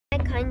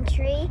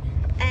country,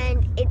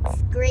 and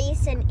it's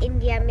Greece and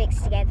India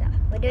mixed together.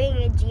 We're doing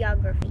a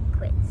geography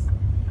quiz.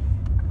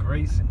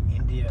 Greece and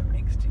India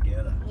mixed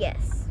together.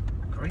 Yes.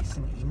 Greece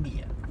and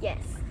India.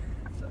 Yes.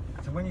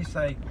 So when you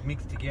say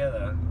mixed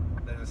together,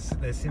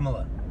 they're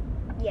similar.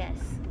 Yes.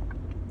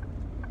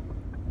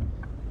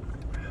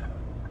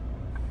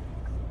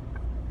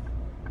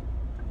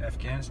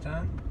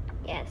 Afghanistan?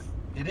 Yes.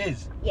 It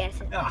is.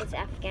 Yes, Ah. it's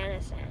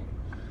Afghanistan.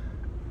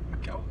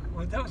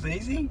 Well, that was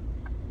easy.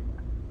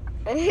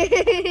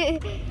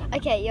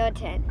 Okay, your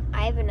turn.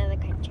 I have another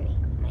country.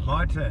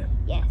 My turn.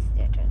 Yes,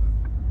 your turn.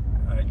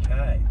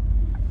 Okay.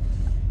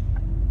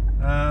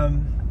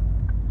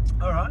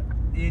 All right.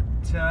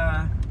 It's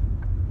a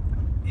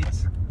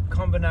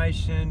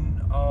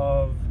combination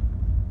of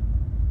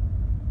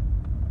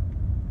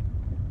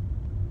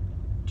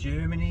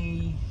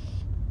Germany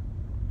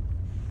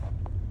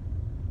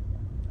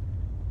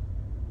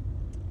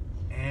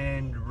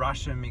and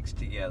Russia mixed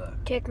together.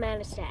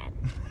 Turkmenistan.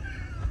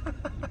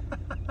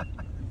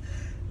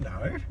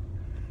 No.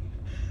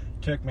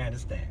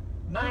 Turkmenistan.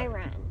 No.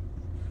 Iran.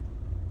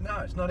 No,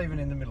 it's not even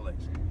in the Middle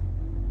East.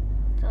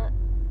 So,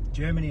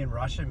 Germany and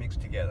Russia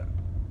mixed together.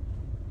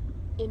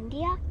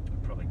 India?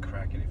 I'd probably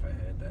crack it if I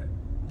heard that.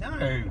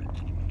 No.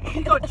 If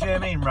you got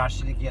Germany and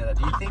Russia together,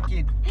 do you think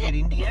you'd get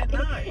India?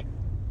 No.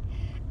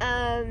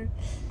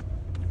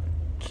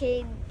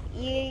 Can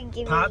you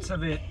give Parts me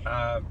of it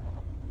are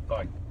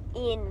like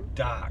in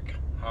dark.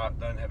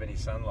 Don't have any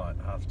sunlight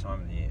half the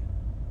time of the year.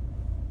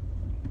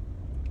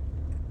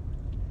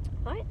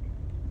 what?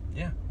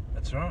 Yeah,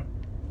 that's right.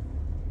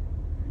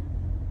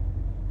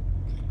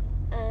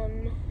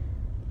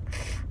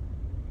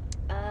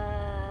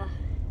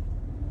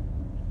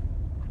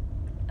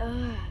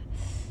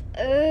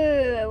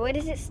 What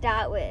does it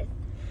start with?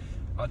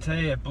 I'll tell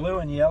you, blue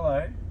and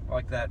yellow,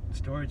 like that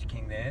Storage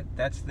King there,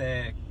 that's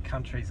their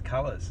country's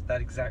colours,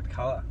 that exact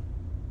colour.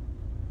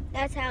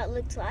 That's how it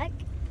looks like.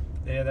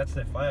 Yeah, that's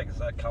their flag, it's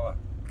that colour.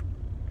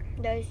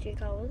 Those two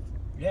colours.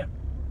 Yeah.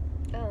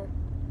 Oh.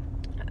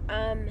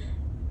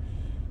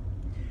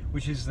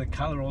 Which is the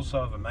colour also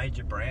of a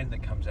major brand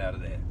that comes out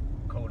of there,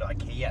 called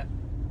IKEA.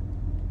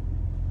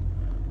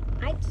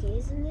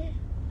 IKEA's in there?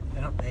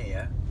 They're not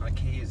there.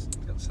 IKEA's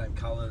got the same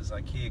colours.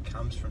 IKEA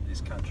comes from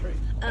this country.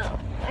 Oh,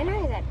 I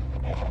know that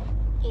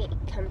it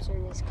comes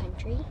from this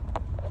country.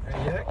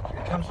 Yeah,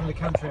 it comes from the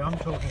country I'm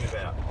talking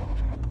about.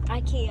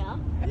 IKEA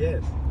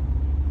Yes.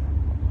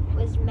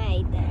 was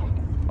made there.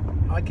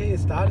 IKEA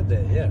started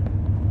there, yeah.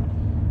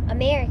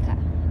 America.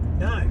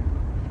 No.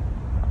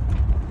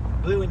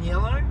 Blue and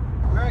yellow?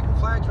 American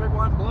flags, red,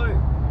 white, and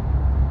blue.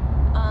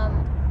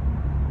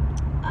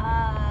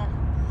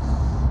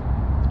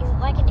 Is it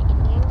like an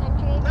Indian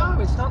country? No,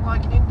 it's not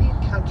like an Indian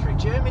country.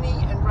 Germany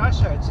and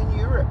Russia, it's in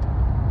Europe.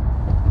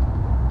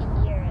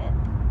 In Europe.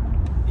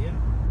 Yeah.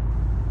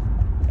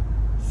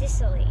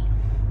 Sicily.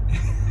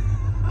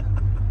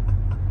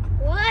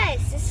 What?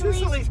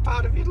 Sicily's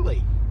part of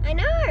Italy. I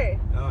know.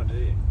 Oh, do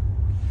you?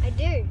 I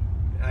do.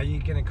 Are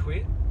you going to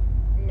quit?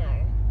 No.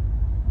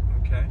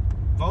 Okay.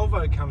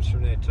 Volvo comes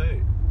from there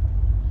too.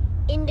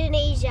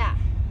 Indonesia.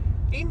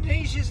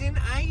 Indonesia's in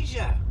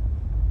Asia.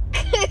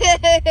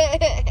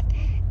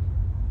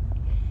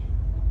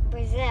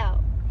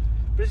 Brazil.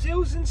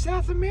 Brazil's in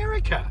South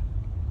America.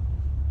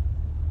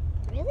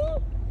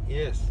 Really?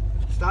 Yes.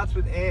 Starts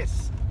with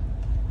S.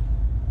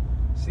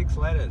 6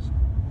 letters.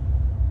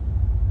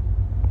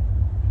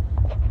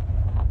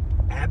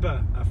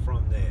 ABBA are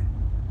from there.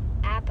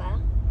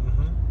 ABBA.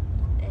 Mm-hmm.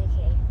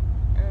 Okay.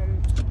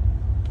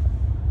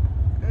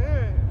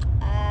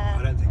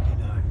 I don't think you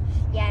know.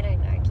 Yeah, I don't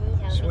know. Can you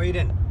tell me?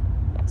 Sweden.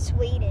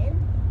 Sweden.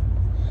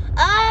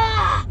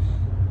 Ah!